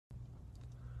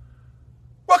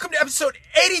Welcome to episode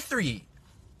 83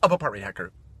 of Apartment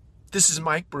Hacker. This is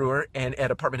Mike Brewer, and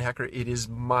at Apartment Hacker, it is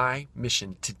my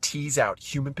mission to tease out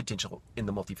human potential in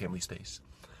the multifamily space.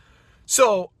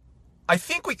 So, I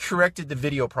think we corrected the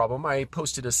video problem. I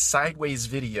posted a sideways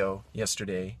video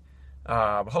yesterday.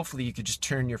 Hopefully you could just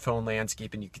turn your phone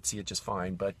landscape and you could see it just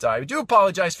fine. But I do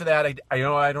apologize for that. I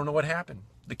don't know what happened.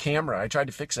 The camera, I tried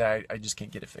to fix it. I just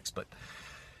can't get it fixed. But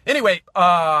anyway,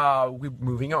 we're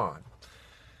moving on.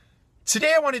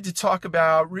 Today I wanted to talk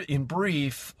about, in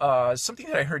brief, something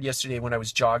that I heard yesterday when I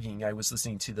was jogging. I was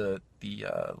listening to the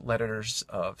letters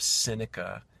of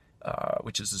Seneca,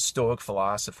 which is a Stoic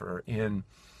philosopher. And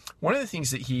one of the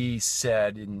things that he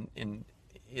said in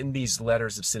these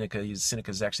letters of Seneca,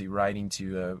 Seneca is actually writing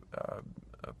to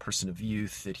a person of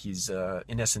youth that he's,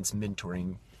 in essence,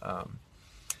 mentoring.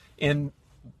 And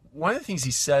one of the things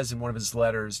he says in one of his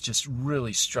letters just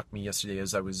really struck me yesterday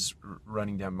as I was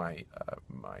running down my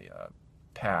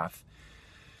path.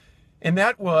 And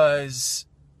that was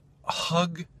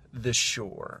hug the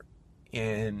shore.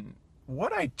 And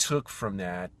what I took from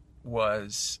that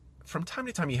was, from time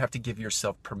to time, you have to give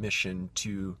yourself permission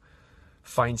to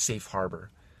find safe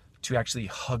harbor, to actually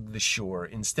hug the shore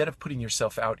instead of putting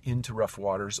yourself out into rough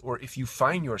waters. Or if you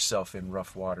find yourself in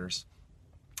rough waters,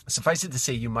 suffice it to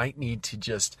say, you might need to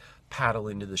just paddle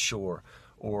into the shore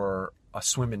or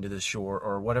swim into the shore,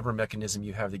 or whatever mechanism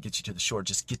you have that gets you to the shore.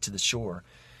 Just get to the shore.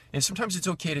 And sometimes it's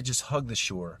okay to just hug the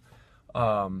shore.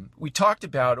 We talked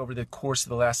about over the course of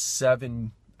the last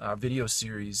 7 video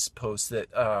series posts that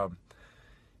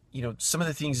some of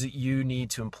the things that you need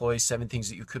to employ, 7 things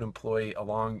that you could employ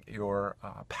along your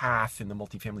path in the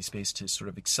multifamily space to sort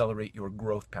of accelerate your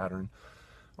growth pattern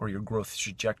or your growth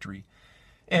trajectory.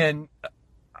 And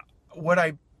what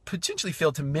I potentially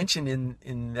failed to mention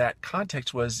in that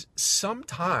context was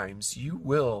sometimes you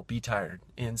will be tired,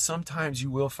 and sometimes you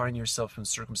will find yourself in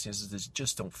circumstances that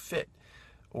just don't fit,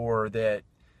 or that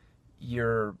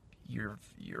you're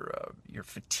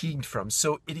fatigued from.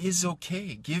 So it is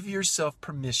okay. Give yourself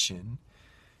permission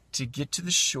to get to the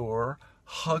shore,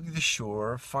 hug the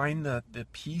shore, find the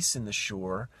peace in the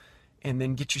shore, and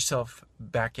then get yourself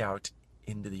back out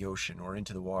into the ocean or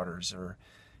into the waters or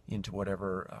into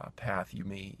whatever path you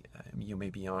may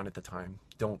be on at the time.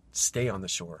 Don't stay on the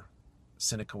shore.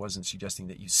 Seneca wasn't suggesting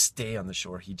that you stay on the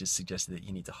shore. He just suggested that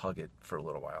you need to hug it for a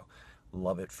little while,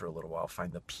 love it for a little while,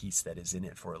 find the peace that is in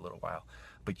it for a little while,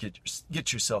 but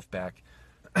get yourself back.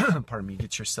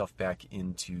 Get yourself back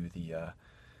into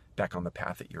back on the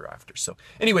path that you're after. So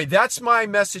anyway, that's my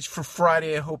message for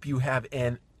Friday. I hope you have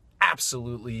an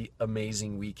absolutely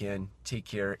amazing weekend. Take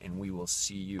care, and we will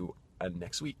see you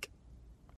next week.